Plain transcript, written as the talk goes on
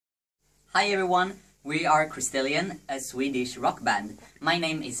Hi everyone, we are Crestillion, a Swedish rock band. My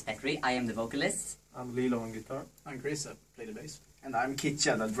name is Petri, I am the vocalist. I'm Lilo on guitar. I'm Chris, I play the bass. And I'm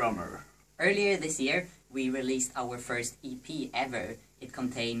Kitja, the drummer. Earlier this year, we released our first EP ever. It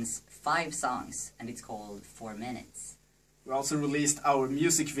contains 5 songs and it's called 4 Minutes. We also released our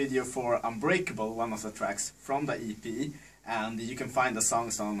music video for Unbreakable, one of the tracks from the EP, and you can find the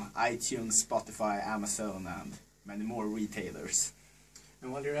songs on iTunes, Spotify, Amazon, and many more retailers.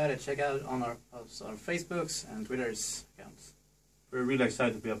 And while you're at it, check out on our Facebooks and Twitter's accounts. We're really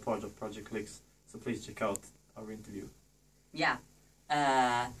excited to be a part of Project Clicks, so please check out our interview. Yeah,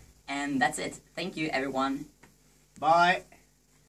 and that's it. Thank you everyone. Bye!